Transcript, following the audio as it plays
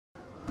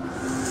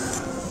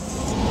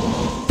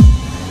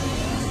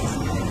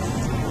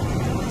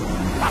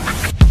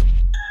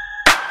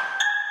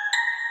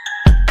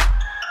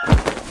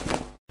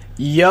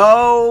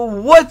Yo,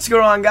 what's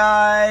going on,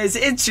 guys?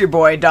 It's your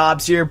boy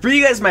Dooobbz here,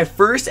 bringing you guys my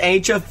first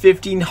NHL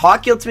 15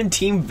 Hockey Ultimate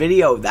Team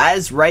video. That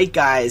is right,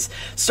 guys.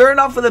 Starting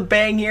off with a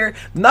bang here.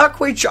 Not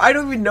quite sure. I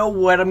don't even know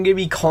what I'm going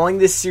to be calling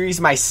this series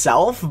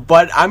myself,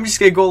 but I'm just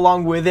going to go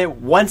along with it.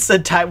 Once you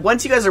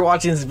guys are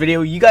watching this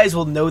video, you guys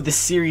will know the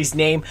series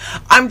name.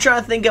 I'm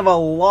trying to think of a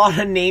lot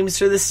of names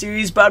for this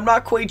series, but I'm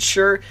not quite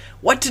sure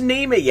what to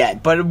name it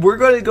yet. But we're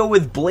going to go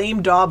with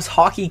BlameDobzHC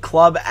Hockey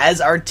Club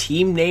as our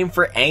team name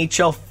for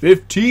NHL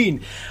 15.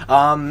 A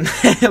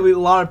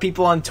lot of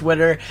people on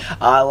Twitter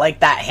like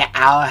that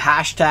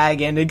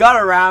hashtag, and it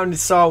got around,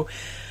 so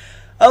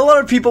a lot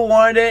of people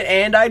wanted it,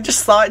 and I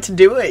just thought to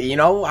do it. You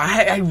know,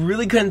 I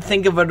really couldn't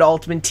think of an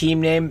ultimate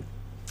team name.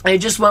 I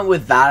just went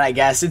with that, I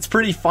guess. It's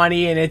pretty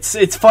funny, and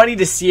it's funny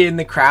to see it in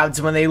the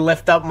crowds when they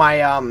lift up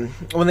my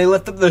when they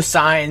lift up those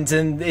signs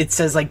and it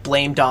says like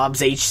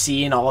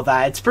BlameDobzHC and all of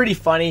that. It's pretty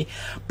funny,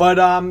 but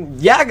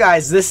yeah,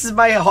 guys, this is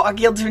my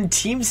Hockey Ultimate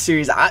Team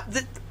series.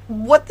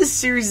 What this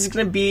series is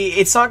going to be,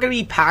 it's not going to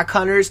be pack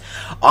hunters.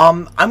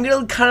 I'm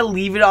going to kind of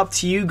leave it up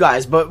to you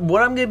guys, but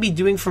what I'm going to be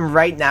doing from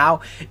right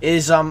now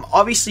is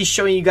obviously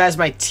showing you guys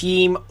my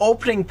team,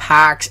 opening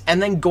packs,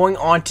 and then going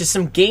on to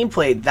some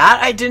gameplay. That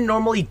I didn't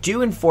normally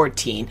do in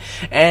 14,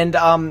 and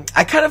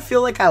I kind of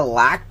feel like I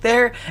lacked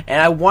there, and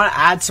I want to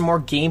add some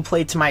more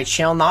gameplay to my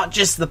channel, not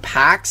just the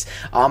packs.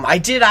 I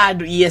did add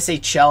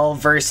ESHL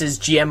versus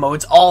GM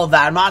modes, all of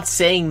that. I'm not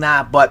saying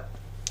that, but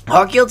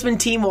Hockey Ultimate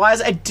Team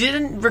wise, I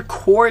didn't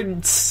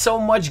record so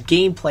much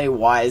gameplay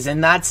wise,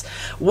 and that's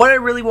what I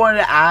really wanted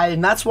to add,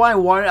 and that's why I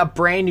wanted a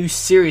brand new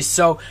series.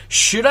 So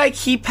should I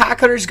keep pack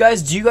hunters,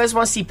 guys? Do you guys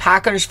want to see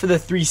pack hunters for the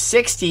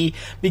 360?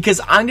 Because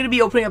I'm going to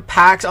be opening up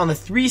packs on the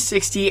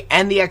 360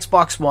 and the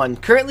Xbox One.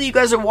 Currently, you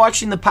guys are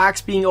watching the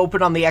packs being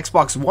opened on the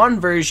Xbox One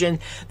version.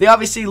 They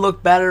obviously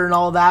look better and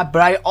all that,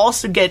 but I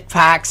also get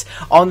packs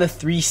on the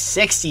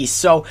 360.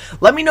 So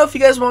let me know if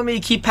you guys want me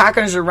to keep pack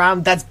hunters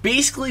around. That's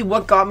basically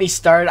what got me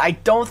started. I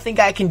don't think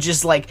I can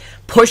just like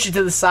push it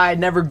to the side,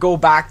 never go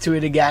back to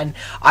it again.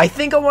 I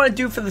think I want to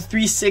do it for the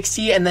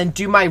 360 and then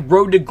do my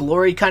Road to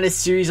Glory kind of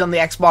series on the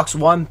Xbox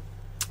One.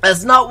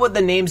 That's not what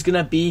the name's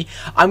gonna be.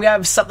 I'm gonna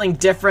have something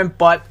different,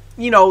 but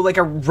you know, like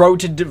a Road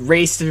to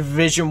Race to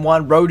Division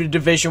 1, Road to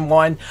Division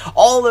 1,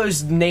 all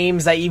those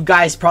names that you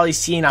guys probably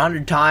seen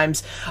 100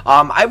 times.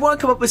 I want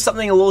to come up with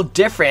something a little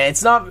different.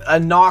 It's not a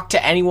knock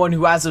to anyone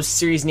who has those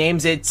series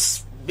names.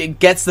 It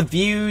gets the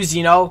views,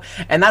 you know,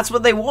 and that's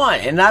what they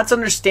want, and that's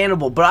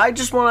understandable. But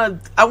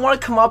I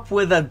want to come up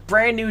with a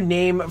brand new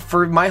name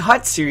for my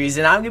HUT series,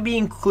 and I'm going to be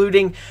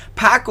including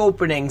pack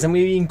openings. I'm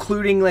going to be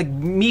including like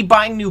me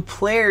buying new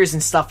players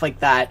and stuff like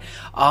that.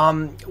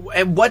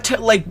 And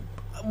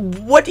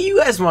what do you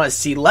guys want to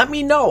see? Let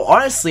me know.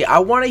 Honestly, I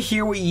want to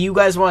hear what you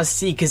guys want to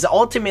see, because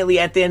ultimately,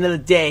 at the end of the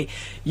day,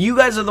 you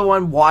guys are the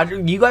ones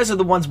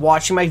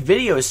watching my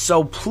videos.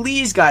 So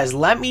please, guys,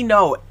 let me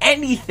know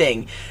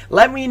anything.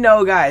 Let me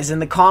know, guys, in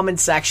the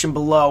comment section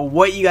below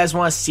what you guys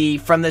want to see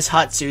from this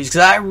HUT series,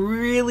 because I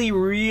really,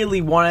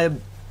 really want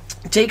to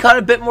take on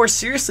a bit more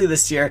seriously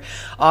this year.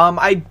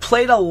 I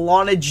played a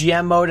lot of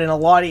GM mode and a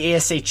lot of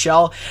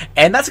ASHL,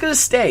 and that's going to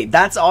stay.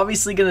 That's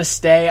obviously going to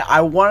stay. I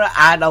want to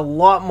add a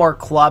lot more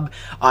club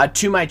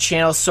to my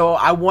channel, so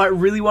I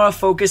really want to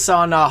focus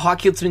on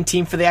Hockey Ultimate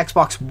Team for the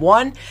Xbox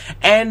One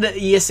and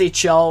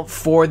ESHL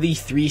for the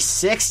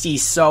 360.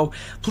 So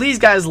please,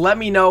 guys, let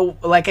me know.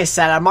 Like I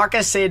said, I'm not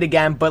going to say it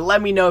again, but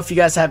let me know if you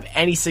guys have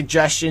any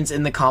suggestions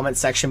in the comment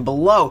section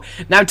below.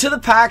 Now, to the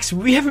packs,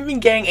 we haven't been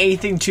getting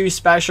anything too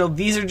special.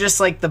 These are just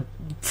like the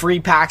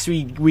free packs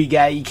we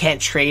get. You can't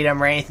trade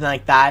them or anything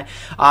like that.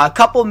 A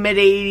couple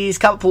mid-80s,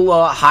 couple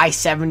high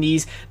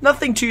 70s.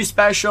 Nothing too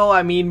special.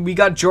 I mean, we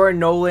got Jordan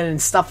Nolan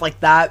and stuff like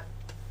that.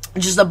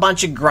 Just a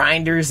bunch of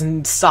grinders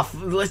and stuff.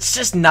 It's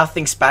just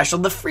nothing special.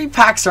 The free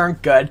packs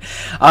aren't good.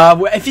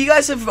 If you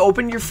guys have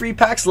opened your free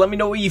packs, let me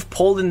know what you've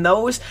pulled in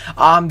those.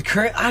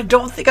 I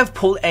don't think I've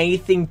pulled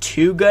anything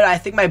too good. I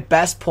think my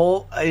best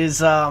pull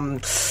is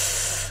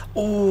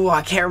oh,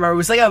 I can't remember. It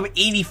was like an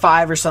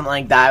 85 or something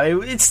like that.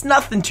 It's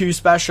nothing too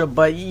special,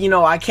 but you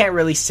know, I can't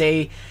really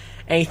say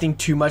anything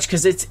too much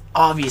because it's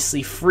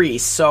obviously free.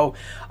 So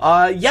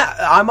yeah,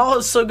 I'm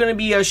also going to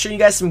be showing you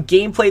guys some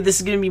gameplay.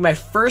 This is going to be my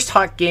first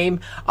HUT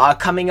game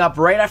coming up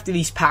right after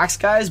these packs,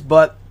 guys,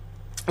 but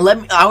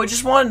I would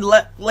just want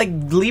to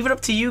leave it up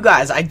to you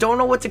guys. I don't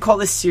know what to call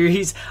this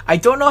series. I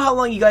don't know how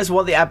long you guys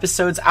want the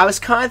episodes. I was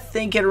kind of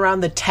thinking around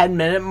the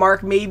 10-minute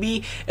mark,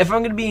 maybe, if I'm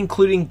going to be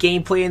including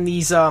gameplay in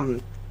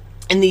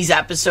these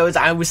episodes.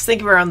 I was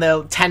thinking around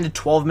the 10 to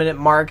 12 minute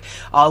mark.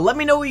 Let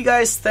me know what you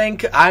guys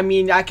think. I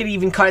mean, I could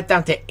even cut it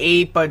down to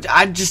 8, but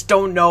I just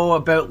don't know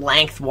about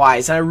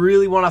lengthwise, and I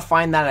really want to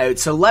find that out.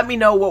 So let me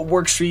know what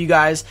works for you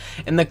guys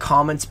in the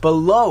comments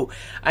below.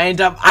 And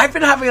I've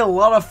been having a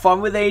lot of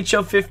fun with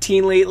NHL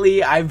 15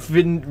 lately. I've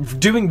been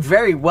doing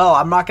very well.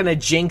 I'm not going to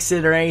jinx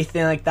it or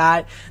anything like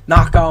that,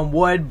 knock on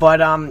wood, but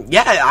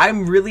yeah,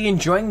 I'm really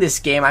enjoying this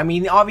game. I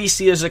mean,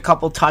 obviously there's a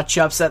couple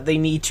touch-ups that they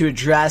need to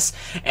address,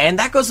 and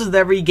that goes with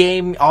every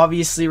game,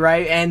 obviously,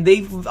 right? And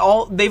they've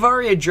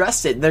already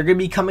addressed it. They're going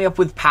to be coming up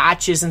with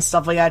patches and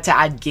stuff like that to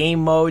add game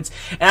modes,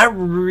 and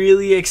I'm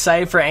really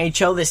excited for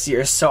NHL this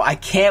year, so I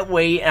can't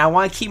wait, and I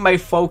want to keep my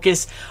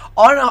focus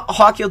on a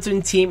Hockey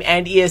Ultimate Team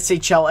and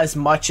ESHL as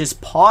much as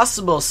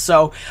possible.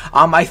 So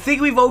I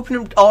think we've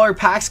opened all our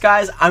packs,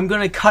 guys. I'm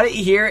going to cut it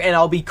here, and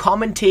I'll be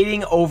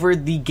commentating over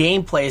the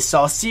gameplay, so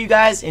I'll see you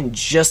guys in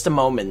just a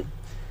moment.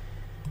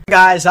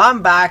 Guys,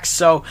 I'm back.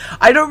 So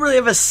I don't really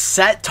have a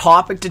set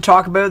topic to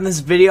talk about in this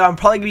video. I'm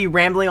probably going to be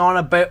rambling on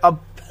about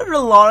a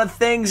lot of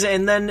things,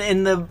 and then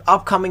in the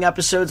upcoming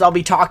episodes I'll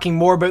be talking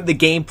more about the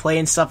gameplay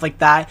and stuff like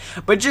that.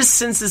 But just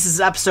since this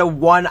is episode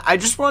 1, I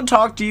just want to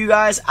talk to you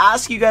guys,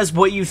 ask you guys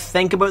what you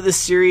think about this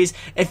series,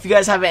 if you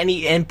guys have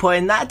any input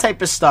and that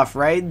type of stuff,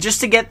 right?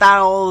 Just to get that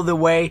all of the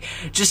way,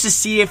 just to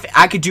see if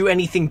I could do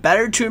anything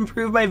better to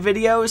improve my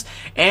videos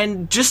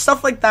and just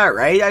stuff like that,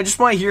 right? I just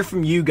want to hear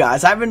from you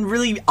guys. I haven't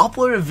really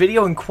uploaded a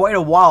video in quite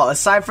a while,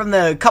 aside from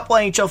the couple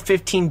NHL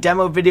 15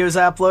 demo videos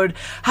I uploaded.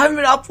 I haven't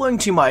been uploading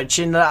too much,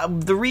 and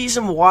the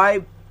reason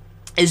why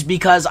is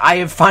because I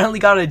have finally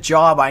got a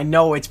job. I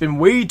know it's been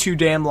way too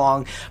damn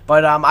long,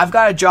 but I've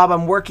got a job.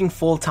 I'm working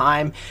full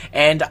time,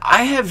 and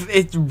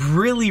it's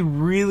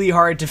really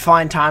hard to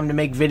find time to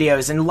make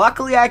videos, and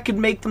luckily I could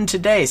make them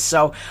today.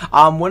 So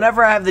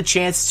whenever I have the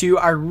chance to,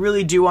 I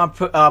really do want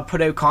to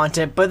put out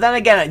content. But then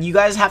again, you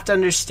guys have to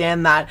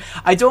understand that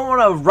I don't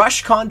want to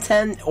rush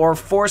content or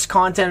force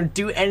content or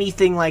do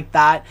anything like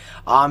that,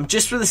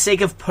 just for the sake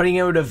of putting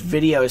out a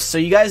video. So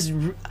you guys,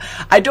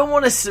 I don't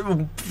want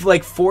to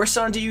like force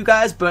onto you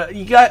guys, but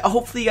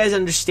hopefully you guys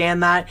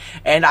understand that,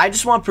 and I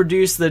just want to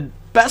produce the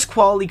best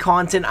quality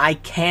content I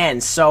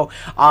can. So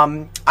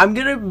I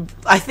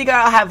think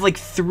I'll have like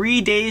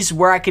 3 days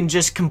where I can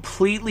just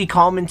completely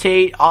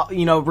commentate,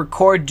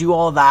 record, do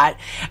all that,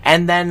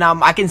 and then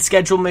I can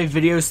schedule my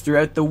videos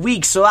throughout the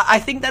week. So I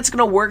think that's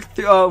gonna work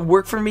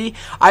for me.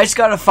 I just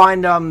gotta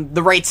find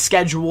the right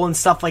schedule and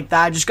stuff like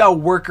that. I just gotta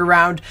work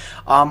around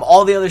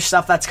all the other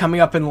stuff that's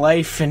coming up in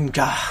life, and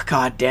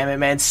god damn it,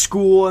 man,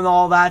 school and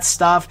all that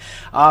stuff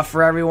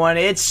for everyone.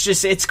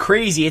 It's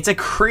crazy. It's a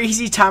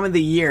crazy time of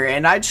the year,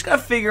 and I just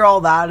gotta figure all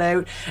that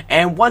out,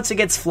 and once it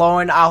gets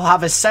flowing, I'll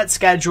have a set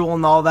schedule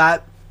and all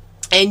that,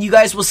 and you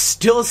guys will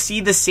still see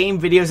the same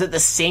videos at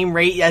the same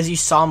rate as you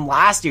saw them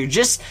last year.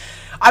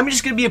 I'm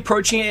just going to be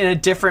approaching it in a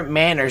different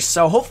manner.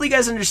 So hopefully you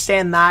guys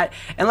understand that.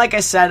 And like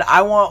I said,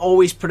 I want to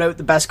always put out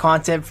the best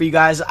content for you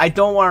guys. I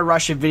don't want to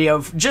rush a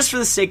video just for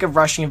the sake of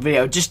rushing a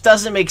video. It just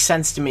doesn't make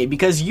sense to me,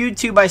 because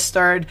YouTube I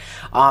started,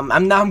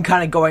 I'm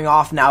kind of going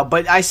off now,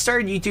 but I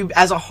started YouTube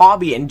as a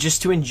hobby and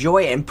just to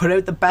enjoy it and put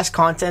out the best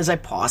content as I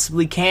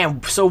possibly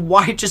can. So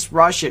why just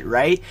rush it,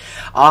 right?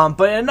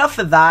 But enough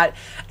of that.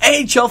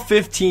 NHL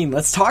 15.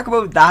 Let's talk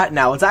about that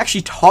now. Let's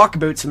actually talk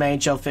about some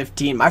NHL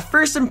 15. My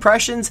first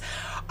impressions,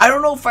 I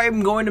don't know if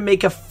I'm going to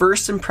make a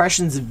first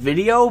impressions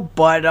video,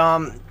 but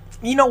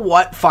you know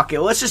what? Fuck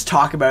it. Let's just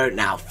talk about it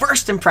now.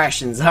 First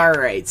impressions.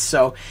 Alright,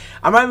 so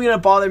I'm not even going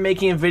to bother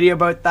making a video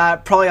about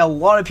that. Probably a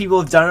lot of people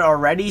have done it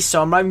already,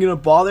 so I'm not even going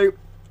to bother.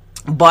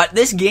 But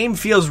this game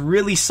feels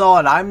really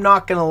solid, I'm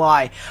not gonna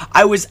lie.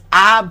 I was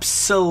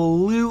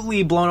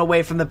absolutely blown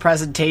away from the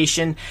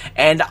presentation,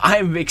 and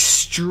I'm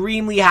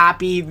extremely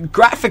happy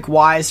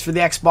graphic-wise for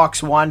the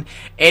Xbox One.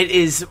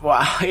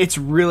 It's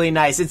really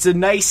nice.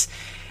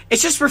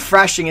 It's just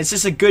refreshing. It's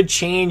just a good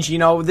change.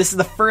 This is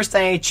the first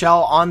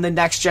NHL on the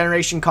next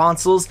generation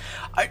consoles.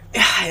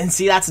 And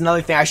see, that's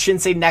another thing. I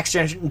shouldn't say next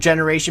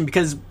generation,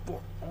 because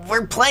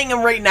we're playing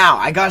them right now.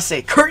 I gotta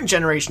say, current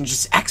generation,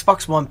 just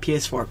Xbox One,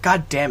 PS4.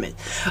 God damn it.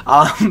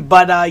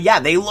 But yeah,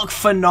 they look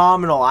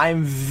phenomenal.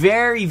 I'm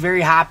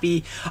very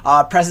happy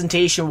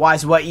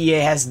presentation-wise what EA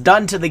has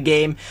done to the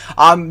game.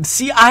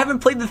 See, I haven't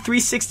played the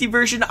 360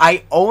 version.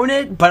 I own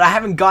it, but I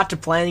haven't got to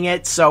playing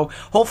it, so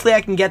hopefully I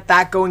can get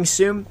that going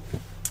soon.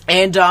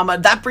 And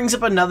that brings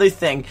up another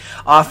thing.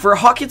 For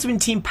Hockey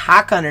Ultimate Team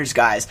Pack Hunters,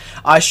 guys,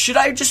 should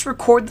I just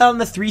record that on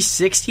the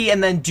 360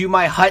 and then do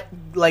my hut,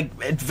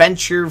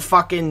 adventure,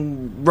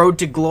 fucking Road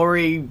to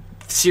Glory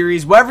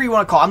series, whatever you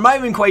want to call it? I'm not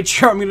even quite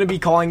sure I'm going to be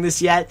calling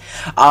this yet.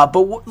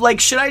 But,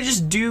 should I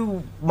just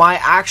do my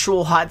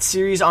actual hut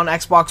series on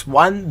Xbox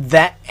One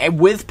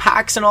with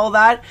packs and all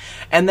that,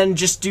 and then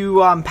just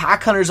do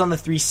Pack Hunters on the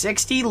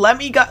 360? Let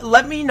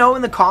me know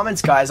in the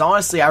comments, guys.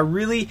 Honestly,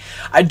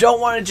 I don't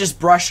want to just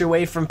brush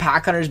away from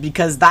Pack Hunters,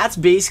 because that's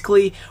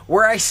basically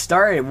where I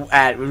started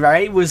at,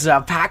 right? Was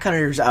Pack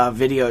Hunters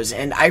videos,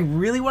 and I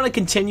really want to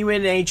continue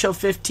in NHL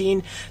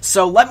 15.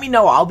 So let me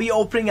know. I'll be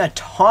opening a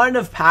ton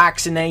of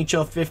packs in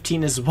NHL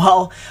 15 as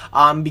well,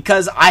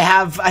 because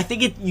I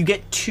think you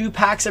get 2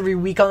 packs every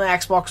week on the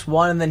Xbox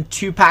One, and then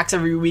 2 packs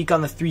every week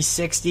on the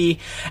 360,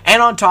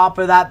 and on top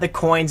of that, the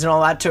coins and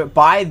all that to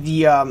buy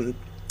the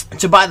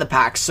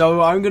packs.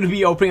 So I'm going to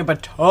be opening up a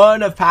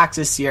ton of packs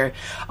this year,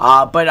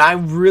 but I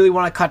really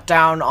want to cut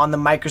down on the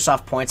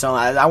Microsoft points and all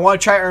that. I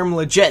want to try to earn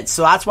legit,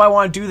 so that's why I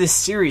want to do this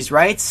series,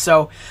 right?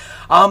 So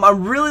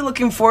I'm really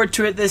looking forward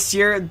to it this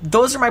year.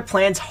 Those are my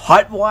plans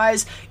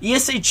hut-wise,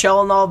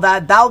 ESHL and all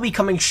that. That'll be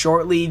coming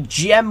shortly.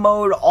 GM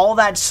mode, all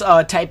that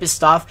type of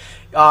stuff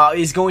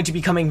is going to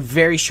be coming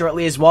very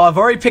shortly as well. I've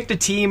already picked a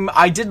team.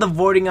 I did the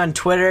voting on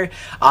Twitter.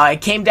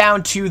 It came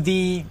down to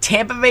the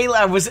Tampa Bay.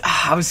 I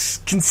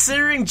was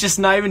considering just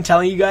not even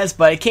telling you guys,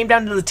 but it came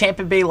down to the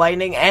Tampa Bay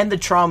Lightning and the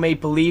Toronto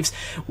Maple Leafs.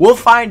 We'll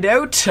find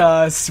out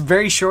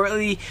very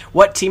shortly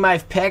what team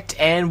I've picked,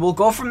 and we'll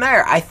go from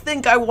there. I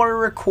think I want to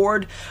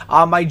record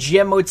my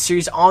GM mode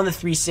series on the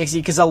 360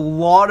 because a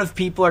lot of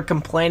people are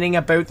complaining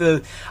about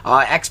the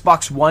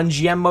Xbox One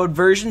GM mode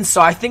version, so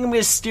I think I'm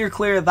going to steer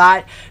clear of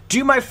that.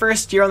 Do my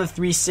first year on the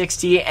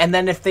 360, and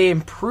then if they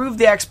improve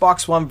the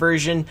Xbox One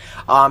version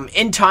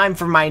in time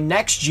for my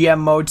next GM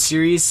mode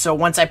series, so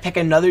once I pick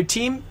another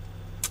team,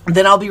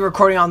 then I'll be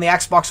recording on the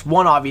Xbox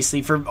One,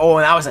 obviously, oh,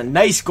 and that was a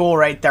nice goal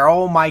right there.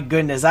 Oh my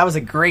goodness, that was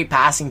a great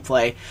passing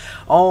play.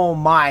 Oh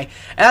my.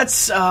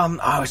 That's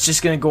I was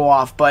just gonna go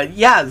off, but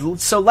yeah,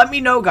 so let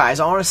me know, guys,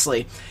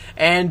 honestly.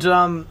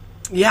 And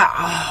yeah,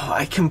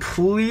 I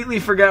completely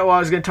forgot what I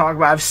was going to talk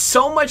about. I have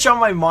so much on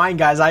my mind,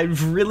 guys. I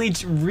really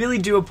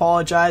do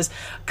apologize.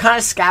 Kind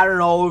of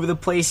scattering all over the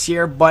place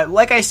here, but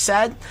like I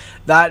said,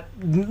 that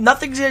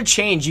nothing's going to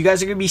change. You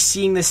guys are going to be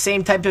seeing the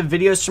same type of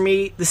videos from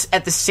me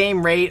at the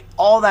same rate,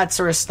 all that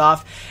sort of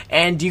stuff,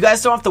 and you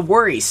guys don't have to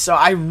worry. So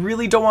I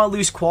really don't want to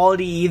lose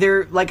quality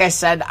either. Like I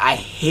said,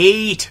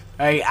 I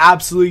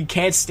absolutely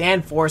can't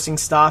stand forcing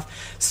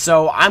stuff,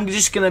 so I'm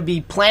just going to be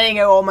planning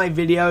out all my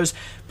videos,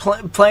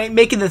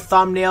 making the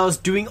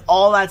thumbnails, doing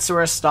all that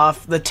sort of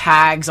stuff, the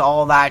tags,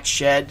 all that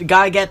shit.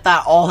 Gotta get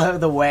that all out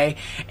of the way,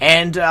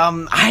 and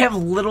I have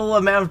little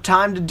amount of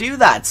time to do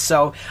that,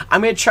 so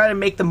I'm going to try to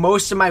make the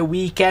most of my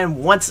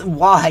weekend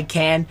while I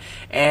can,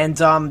 and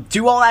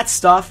do all that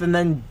stuff, and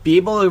then be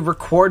able to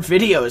record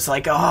videos.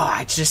 Like,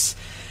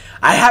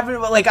 I haven't,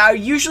 like,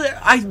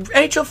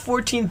 NHL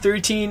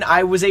 14-13,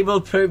 I was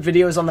able to put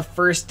videos on the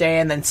first day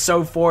and then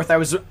so forth. I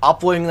was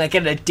uploading, like,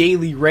 at a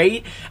daily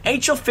rate.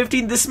 NHL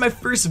 15, this is my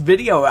first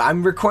video.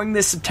 I'm recording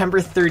this September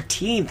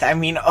 13th. I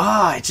mean,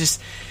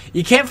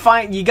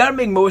 you gotta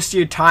make most of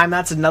your time.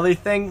 That's another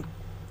thing.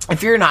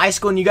 If you're in high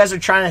school and you guys are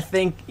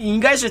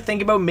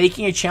thinking about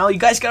making a channel, you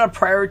guys gotta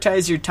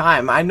prioritize your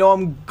time. I know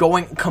I'm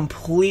going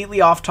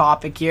completely off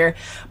topic here,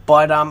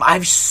 but I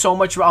have so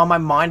much on my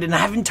mind, and I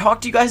haven't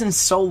talked to you guys in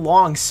so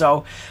long.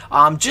 So,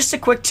 just a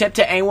quick tip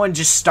to anyone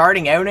just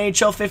starting out in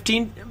NHL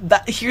 15.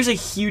 Here's a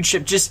huge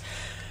tip: just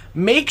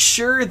make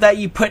sure that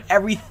you put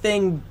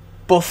everything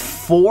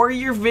before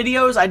your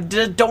videos. I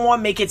don't want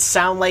to make it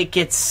sound like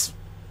it's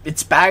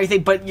bad or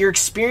anything, but your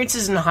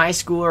experiences in high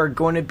school are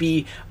going to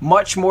be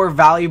much more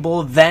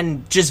valuable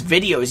than just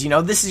videos. You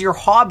know, this is your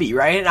hobby,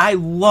 right? And I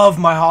love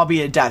my hobby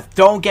to death.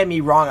 Don't get me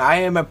wrong.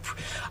 I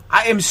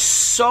am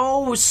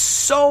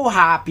so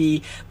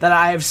happy that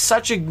I have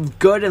such a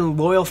good and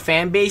loyal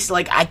fan base.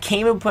 Like, I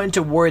can't even put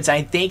into words.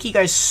 I thank you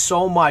guys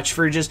so much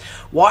for just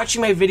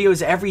watching my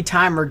videos every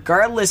time,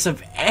 regardless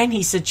of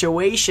any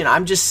situation.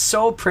 I'm just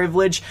so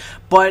privileged.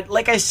 But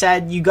like I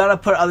said, you gotta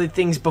put other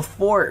things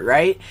before it,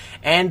 right?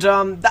 And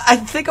I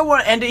think I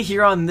want to end it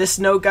here on this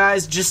note,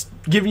 guys. Just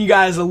giving you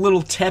guys a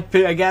little tip,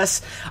 I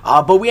guess.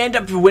 But we end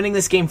up winning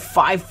this game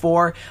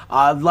 5-4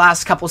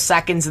 last couple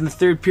seconds in the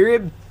third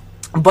period.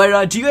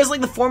 But do you guys like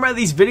the format of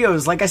these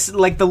videos? Like I said,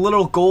 like the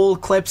little goal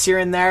clips here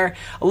and there,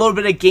 a little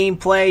bit of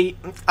gameplay.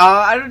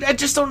 I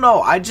just don't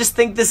know. I just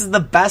think this is the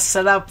best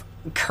setup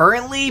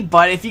currently,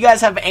 but if you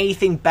guys have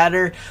anything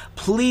better,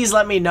 please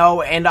let me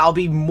know, and I'll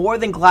be more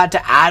than glad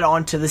to add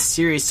on to this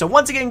series. So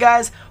once again,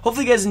 guys,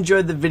 hopefully you guys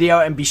enjoyed the video,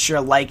 and be sure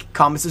to like,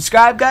 comment,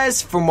 subscribe,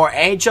 guys, for more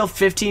NHL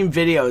 15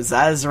 videos.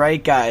 That is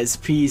right, guys.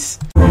 Peace.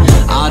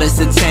 All this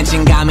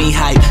attention got me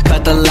hype,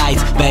 cut the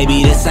lights,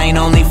 baby, this ain't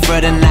only for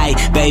the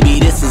night, baby,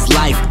 this is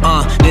life,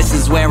 this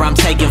is where I'm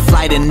taking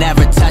flight and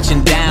never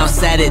touching down,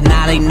 said it,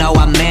 now they know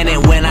I meant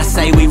it when I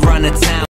say we run the town.